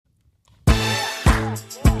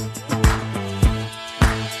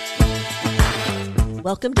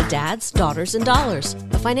Welcome to Dads, Daughters, and Dollars,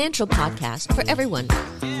 a financial podcast for everyone.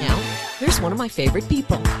 Now, here's one of my favorite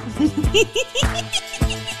people.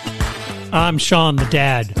 I'm Sean, the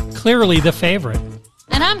dad, clearly the favorite.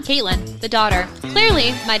 And I'm Caitlin, the daughter.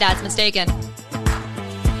 Clearly, my dad's mistaken.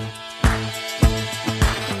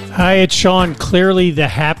 Hi, it's Sean, clearly the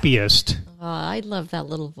happiest. Oh, I love that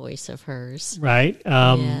little voice of hers. Right?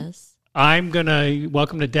 Yes.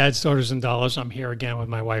 Welcome to Dads, Daughters, and Dollars. I'm here again with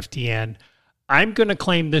my wife, Deanne. I'm going to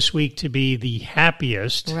claim this week to be the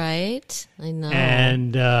happiest. Right? I know.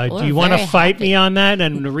 And do you want to fight me on that?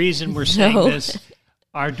 And the reason we're saying this,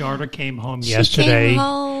 our daughter came home yesterday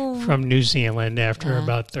from New Zealand after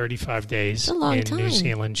about 35 days in New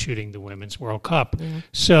Zealand shooting the Women's World Cup. Yeah.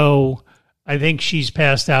 So I think she's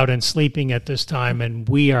passed out and sleeping at this time, and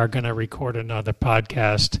we are going to record another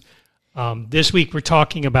podcast. This week we're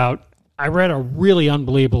talking about, I read a really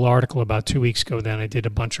unbelievable article about 2 weeks ago, then I did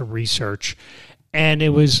a bunch of research, and it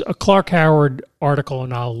was a Clark Howard article,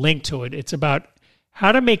 and I'll link to it. It's about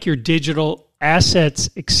how to make your digital assets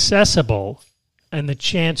accessible and the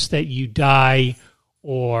chance that you die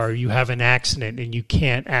or you have an accident and you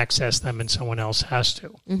can't access them and someone else has to.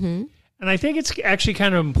 Mm-hmm. And I think it's actually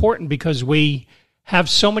kind of important because we have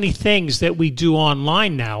so many things that we do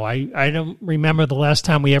online now. I don't remember the last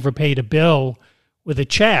time we ever paid a bill with a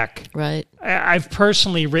check. Right. I've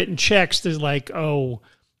personally written checks to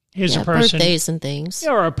here's a person. Birthdays and things.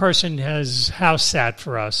 Or a person has house sat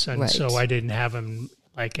for us. And so I didn't have them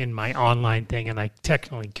in my online thing, and I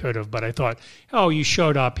technically could have, but I thought, you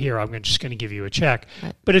showed up here, I'm just going to give you a check.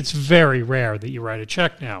 Right. But it's very rare that you write a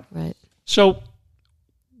check now. Right. So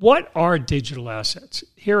what are digital assets?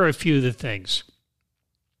 Here are a few of the things.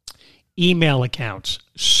 Email accounts,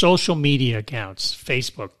 social media accounts,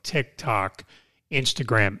 Facebook, TikTok,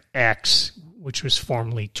 Instagram, X, which was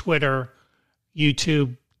formerly Twitter,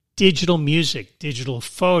 YouTube, digital music, digital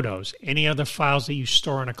photos, any other files that you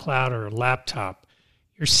store on a cloud or a laptop,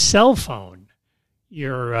 your cell phone,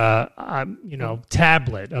 your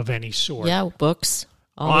tablet of any sort. Yeah, books,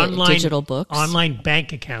 online digital books. Online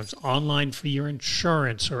bank accounts, online for your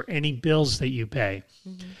insurance or any bills that you pay.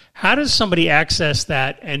 Mm-hmm. How does somebody access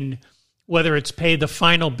that, and whether it's pay the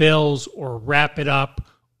final bills or wrap it up?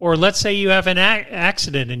 Or let's say you have an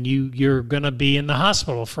accident and you're going to be in the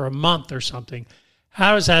hospital for a month or something.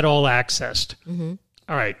 How is that all accessed? Mm-hmm.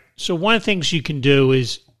 All right. So one of the things you can do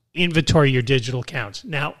is inventory your digital accounts.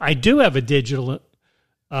 Now, I do have a digital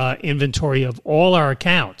inventory of all our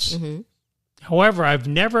accounts. Mm-hmm. However, I've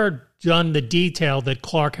never done the detail that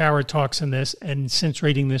Clark Howard talks in this. And since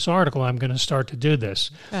reading this article, I'm going to start to do this.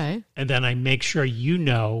 Okay. And then I make sure you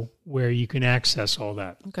know where you can access all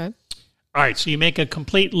that. Okay. All right, so you make a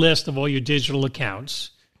complete list of all your digital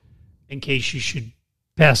accounts in case you should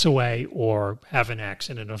pass away or have an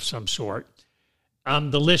accident of some sort.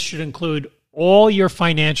 The list should include all your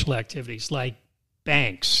financial activities like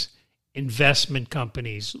banks, investment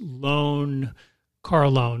companies, car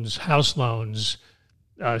loans, house loans,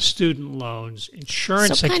 student loans,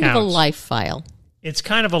 insurance accounts. So kind of a life file. It's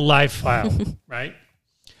kind of a life file, right?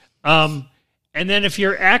 And then if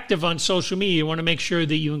you're active on social media, you want to make sure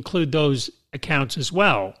that you include those accounts as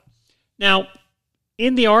well. Now,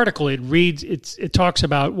 in the article, it talks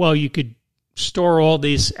about, you could store all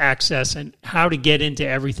this access and how to get into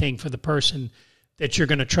everything for the person that you're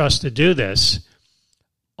going to trust to do this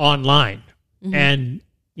online. Mm-hmm. And,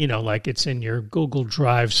 it's in your Google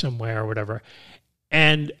Drive somewhere or whatever.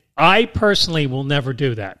 And I personally will never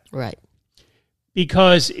do that. Right.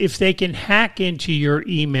 Because if they can hack into your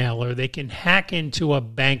email or they can hack into a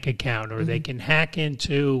bank account or mm-hmm. they can hack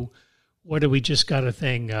into, what do we just got a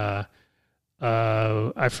thing? I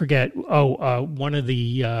forget. One of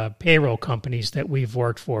the payroll companies that we've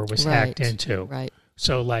worked for was hacked into. Right.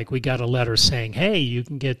 So we got a letter saying, hey, you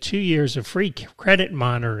can get 2 years of free credit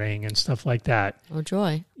monitoring and stuff like that. Oh,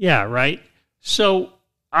 joy. Yeah, right. So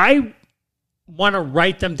I want to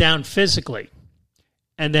write them down physically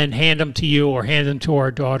and then hand them to you or hand them to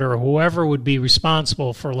our daughter or whoever would be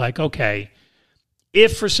responsible for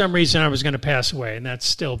if for some reason I was going to pass away, and that's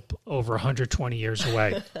still over 120 years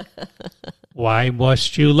away. Why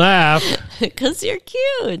must you laugh? Because you're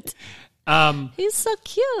cute. He's so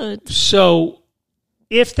cute. So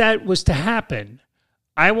if that was to happen,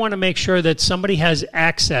 I want to make sure that somebody has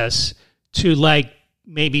access to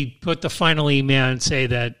maybe put the final email and say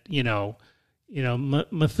that,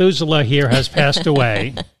 Methuselah here has passed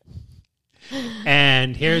away,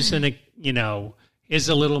 and here's here's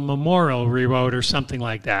a little memorial we wrote or something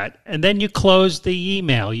like that. And then you close the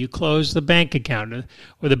email, you close the bank account,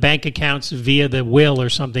 or the bank accounts via the will or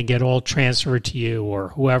something get all transferred to you or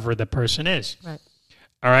whoever the person is. Right.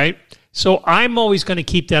 All right? So I'm always going to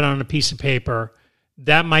keep that on a piece of paper.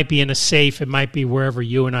 That might be in a safe. It might be wherever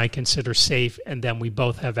you and I consider safe, and then we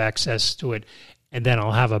both have access to it. And then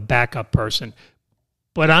I'll have a backup person.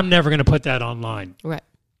 But I'm never going to put that online. Right.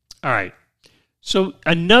 All right. So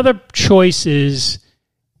another choice is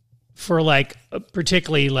for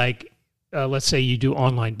particularly let's say you do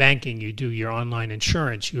online banking, you do your online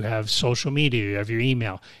insurance, you have social media, you have your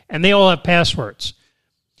email, and they all have passwords.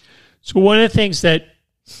 So one of the things that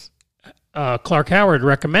Clark Howard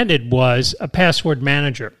recommended was a password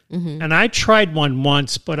manager. Mm-hmm. And I tried one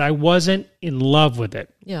once, but I wasn't in love with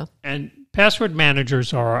it. Yeah. And password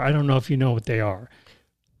managers are, I don't know if you know what they are.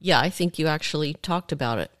 Yeah, I think you actually talked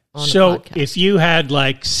about it on the So podcast. if you had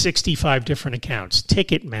 65 different accounts,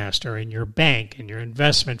 Ticketmaster and your bank and your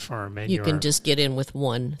investment firm and you can just get in with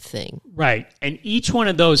one thing. Right. And each one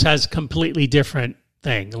of those has a completely different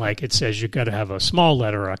thing. Like it says you've got to have a small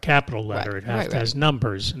letter or a capital letter. Right. It has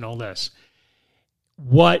numbers and all this.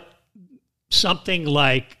 What something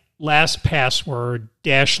like LastPassword,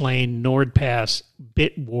 Dashlane, NordPass,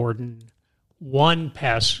 Bitwarden,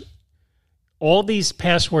 OnePass, all these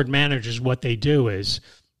password managers, what they do is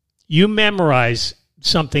you memorize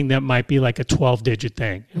something that might be like a 12-digit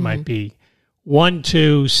thing. It might be 1,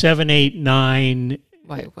 2, 7, 8, 9.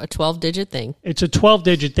 Right, a 12-digit thing. It's a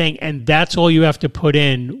 12-digit thing, and that's all you have to put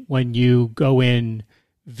in when you go in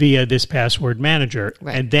via this password manager.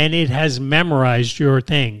 Right. And then it has memorized your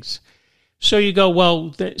things. So you go,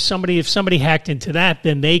 well, if somebody hacked into that,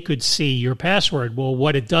 then they could see your password. Well,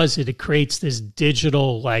 what it does is it creates this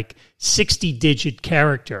digital 60-digit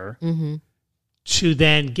character to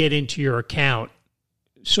then get into your account,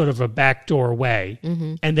 sort of a backdoor way.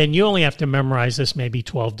 Mm-hmm. And then you only have to memorize this maybe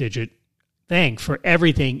 12-digit thing for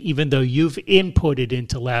everything, even though you've inputted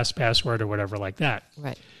into LastPassword or whatever like that.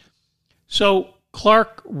 Right. So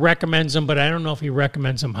Clark recommends them, but I don't know if he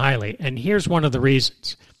recommends them highly. And here's one of the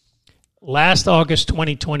reasons. Last August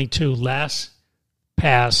 2022,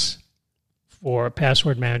 LastPass for a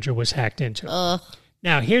password manager was hacked into.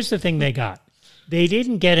 Now, here's the thing they got. They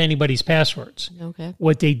didn't get anybody's passwords. Okay.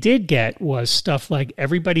 What they did get was stuff like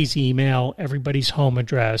everybody's email, everybody's home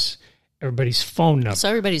address, everybody's phone number. So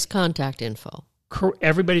everybody's contact info.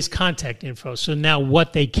 Everybody's contact info. So now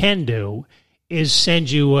what they can do is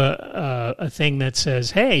send you a thing that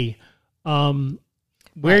says, hey,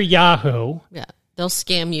 we're Yahoo. Yeah. They'll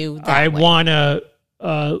scam you that way.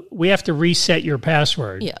 We have to reset your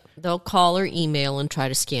password. Yeah. They'll call or email and try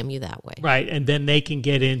to scam you that way. Right. And then they can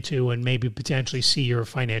get into and maybe potentially see your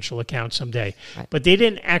financial account someday. Right. But they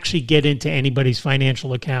didn't actually get into anybody's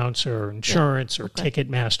financial accounts or insurance or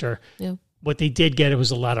Ticketmaster. Yeah. What they did get, it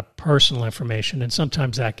was a lot of personal information, and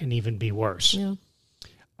sometimes that can even be worse. Yeah.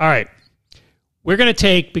 All right. We're going to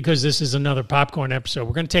take, because this is another popcorn episode,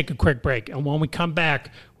 we're going to take a quick break. And when we come back,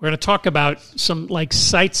 we're going to talk about some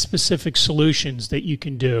site-specific solutions that you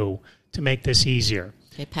can do to make this easier.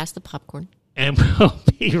 Okay, pass the popcorn. And we'll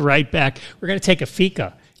be right back. We're going to take a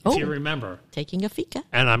fika, if you remember. Taking a fika.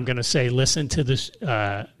 And I'm going to say, listen to this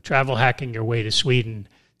Travel Hacking Your Way to Sweden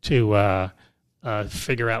to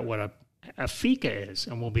figure out what a fika is.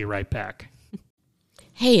 And we'll be right back.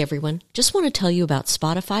 Hey everyone, just want to tell you about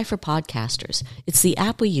Spotify for Podcasters. It's the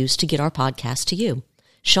app we use to get our podcast to you.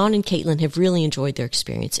 Sean and Caitlin have really enjoyed their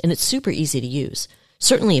experience, and it's super easy to use.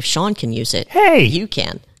 Certainly if Sean can use it, hey, you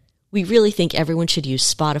can. We really think everyone should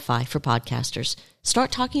use Spotify for Podcasters.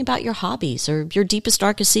 Start talking about your hobbies or your deepest,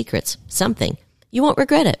 darkest secrets. Something. You won't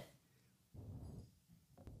regret it.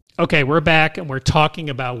 Okay, we're back, and we're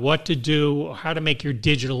talking about what to do, how to make your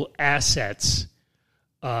digital assets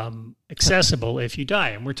accessible if you die.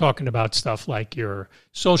 And we're talking about stuff like your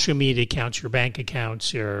social media accounts, your bank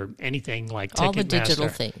accounts, your anything like Ticketmaster. All the digital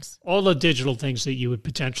things. All the digital things that you would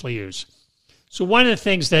potentially use. So one of the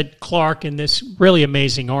things that Clark in this really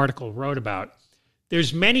amazing article wrote about,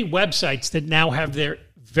 there's many websites that now have their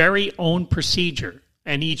very own procedure,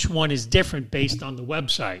 and each one is different based on the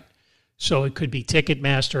website. So it could be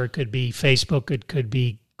Ticketmaster, it could be Facebook, it could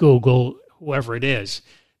be Google, whoever it is,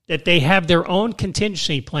 that they have their own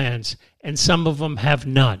contingency plans, and some of them have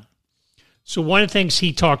none. So one of the things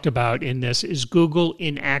he talked about in this is Google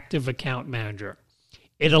Inactive Account Manager.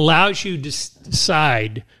 It allows you to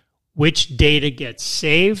decide which data gets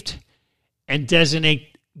saved and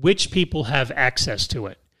designate which people have access to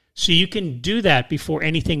it. So you can do that before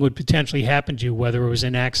anything would potentially happen to you, whether it was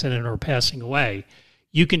an accident or passing away.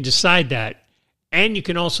 You can decide that. And you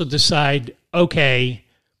can also decide, okay,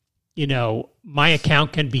 my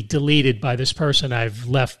account can be deleted by this person I've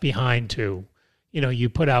left behind to. You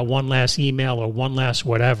put out one last email or one last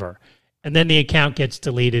whatever, and then the account gets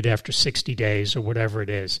deleted after 60 days or whatever it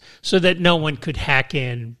is, so that no one could hack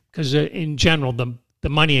in, because in general, the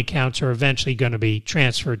money accounts are eventually going to be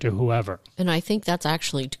transferred to whoever. And I think that's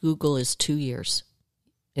actually, Google is 2 years.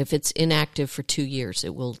 If it's inactive for 2 years,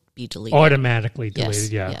 it will be deleted. Automatically deleted,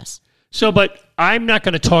 yes, yeah. Yes. So, but I'm not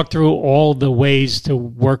going to talk through all the ways to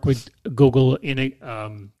work with Google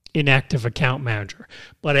inactive account manager,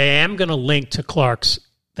 but I am going to link to Clark's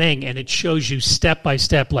thing, and it shows you step by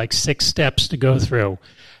step, like 6 steps to go through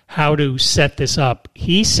how to set this up.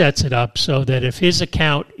 He sets it up so that if his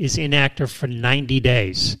account is inactive for 90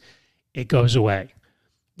 days, it goes away.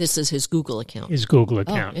 This is his Google account. His Google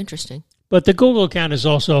account. Oh, interesting. But the Google account is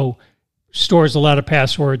also stores a lot of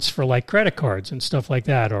passwords for like credit cards and stuff like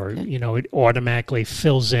that, or Okay. it automatically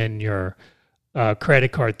fills in your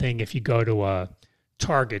credit card thing if you go to a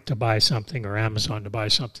Target to buy something or Amazon to buy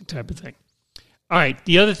something, type of thing. All right,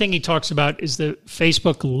 the other thing he talks about is the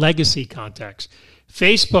Facebook legacy contacts.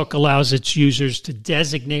 Facebook allows its users to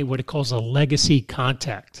designate what it calls a legacy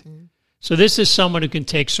contact. Mm. So this is someone who can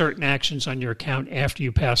take certain actions on your account after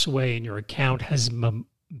you pass away and your account has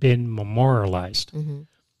been memorialized. Mm-hmm.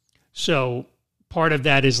 So part of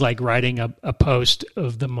that is like writing a post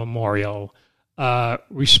of the memorial,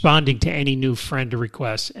 responding to any new friend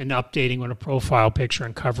requests, and updating on a profile picture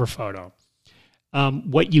and cover photo.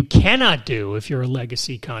 What you cannot do if you're a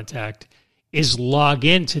legacy contact is log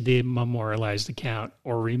into the memorialized account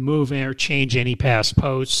or remove or change any past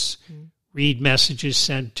posts, read messages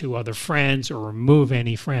sent to other friends, or remove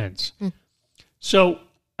any friends. So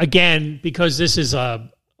again, because this is a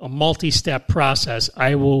multi-step process,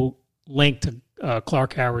 I will link to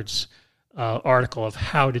Clark Howard's article of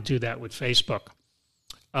how to do that with Facebook.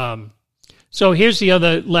 So here's the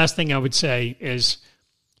other last thing I would say is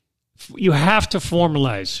you have to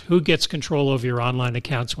formalize who gets control over your online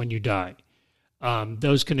accounts when you die.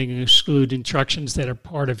 Those can exclude instructions that are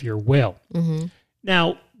part of your will. Mm-hmm.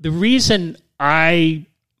 Now, the reason I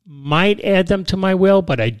might add them to my will,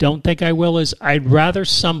 but I don't think I will, is I'd rather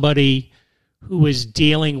somebody who is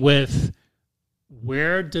dealing with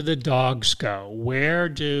where do the dogs go?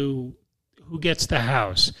 Who gets the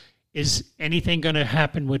house? Is anything going to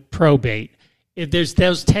happen with probate? If there's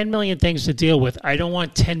those 10 million things to deal with, I don't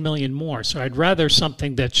want 10 million more. So I'd rather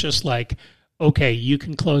something that's just like, okay, you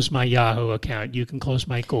can close my Yahoo account. You can close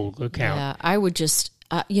my Google account. Yeah, I would just,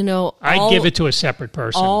 I'd give it to a separate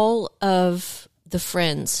person. All of the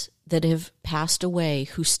friends that have passed away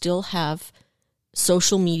who still have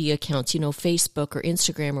social media accounts, Facebook or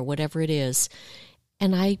Instagram or whatever it is,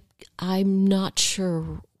 and I'm not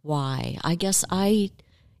sure why. I guess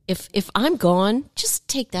if I'm gone, just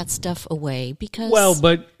take that stuff away because... Well,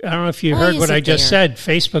 but I don't know if you heard what I just said.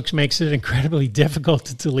 Facebook makes it incredibly difficult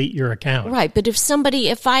to delete your account. Right, but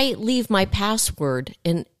if I leave my password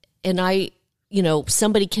and I,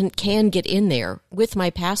 somebody can get in there with my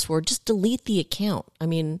password, just delete the account. I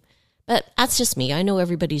mean, but that's just me. I know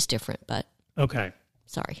everybody's different, but... Okay.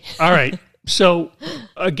 Sorry. All right. So,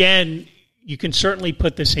 again, you can certainly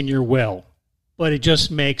put this in your will, but it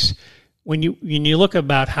just makes... When you look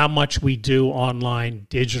about how much we do online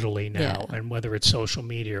digitally now, and whether it's social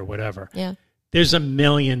media or whatever, there's a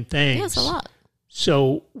million things. Yeah, it's a lot.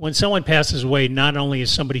 So when someone passes away, not only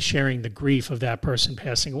is somebody sharing the grief of that person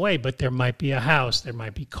passing away, but there might be a house, there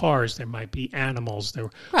might be cars, there might be animals.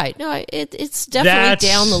 Right. No, it's definitely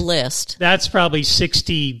down the list. That's probably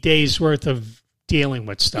 60 days worth of dealing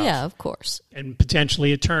with stuff. Yeah, of course. And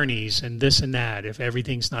potentially attorneys and this and that if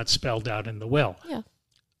everything's not spelled out in the will. Yeah.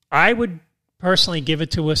 I would personally give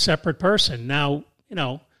it to a separate person. Now,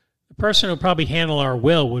 the person who would probably handle our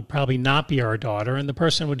will would probably not be our daughter, and the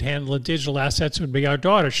person who would handle the digital assets would be our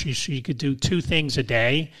daughter. She could do 2 things a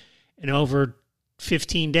day, and over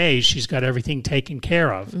 15 days, she's got everything taken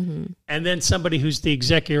care of. Mm-hmm. And then somebody who's the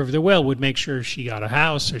executor of the will would make sure she got a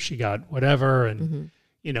house or she got whatever, and,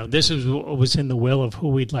 this is what was in the will of who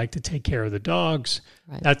we'd like to take care of the dogs,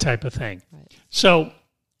 that type of thing. Right. So...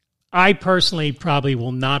 I personally probably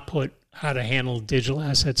will not put how to handle digital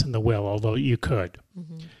assets in the will, although you could.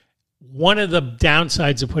 Mm-hmm. One of the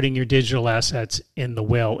downsides of putting your digital assets in the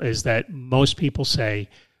will is that most people say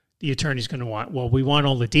the attorney's going to want, well, we want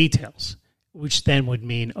all the details, which then would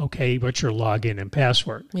mean, okay, what's your login and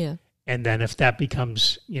password? Yeah. And then if that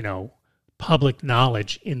becomes, public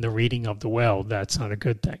knowledge in the reading of the will, that's not a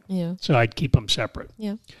good thing. Yeah. So I'd keep them separate.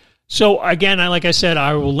 Yeah. So, again, like I said,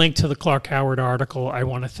 I will link to the Clark Howard article. I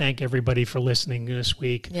want to thank everybody for listening this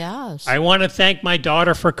week. Yes. I want to thank my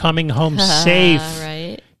daughter for coming home safe.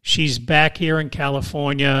 Right. She's back here in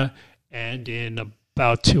California, and in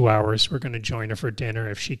about 2 hours, we're going to join her for dinner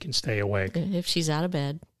if she can stay awake. If she's out of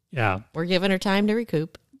bed. Yeah. We're giving her time to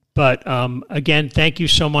recoup. But, again, thank you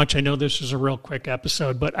so much. I know this was a real quick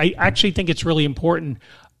episode, but I actually think it's really important.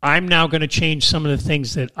 I'm now going to change some of the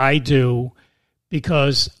things that I do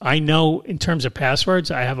because I know in terms of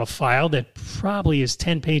passwords, I have a file that probably is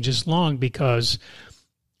 10 pages long because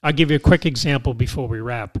I'll give you a quick example before we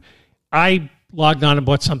wrap. I logged on and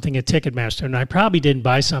bought something at Ticketmaster, and I probably didn't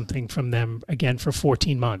buy something from them again for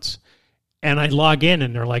 14 months. And I log in,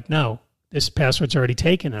 and they're like, no, this password's already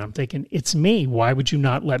taken. And I'm thinking, it's me. Why would you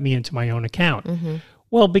not let me into my own account? Mm-hmm.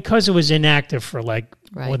 Well, because it was inactive for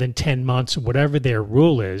more than 10 months or whatever their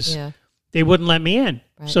rule is, they wouldn't let me in.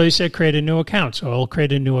 Right. So they said, create a new account. So I'll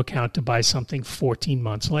create a new account to buy something 14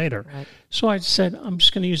 months later. Right. So I said, I'm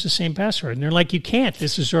just going to use the same password. And they're like, you can't.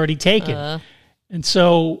 This is already taken. And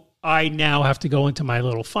so I now have to go into my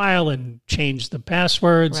little file and change the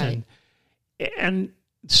passwords. Right. And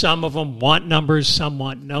some of them want numbers, some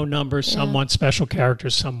want no numbers, some want special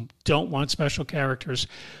characters, some don't want special characters.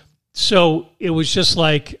 So it was just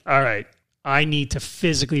like, all right, I need to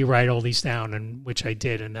physically write all these down, and which I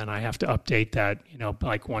did, and then I have to update that,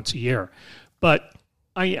 like once a year. But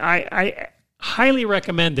I highly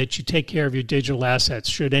recommend that you take care of your digital assets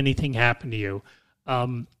should anything happen to you.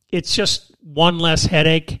 It's just one less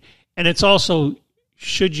headache, and it's also,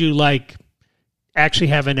 should you actually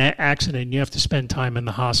have an accident and you have to spend time in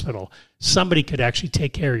the hospital, somebody could actually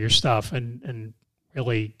take care of your stuff and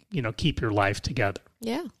really, keep your life together.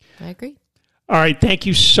 Yeah, I agree. All right. Thank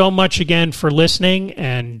you so much again for listening,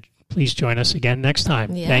 and please join us again next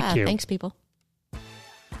time. Yeah, thank you. Thanks, people.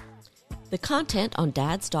 The content on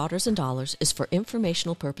Dads, Daughters, and Dollars is for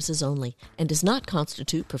informational purposes only and does not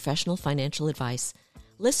constitute professional financial advice.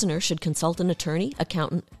 Listeners should consult an attorney,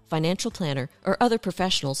 accountant, financial planner, or other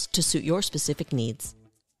professionals to suit your specific needs.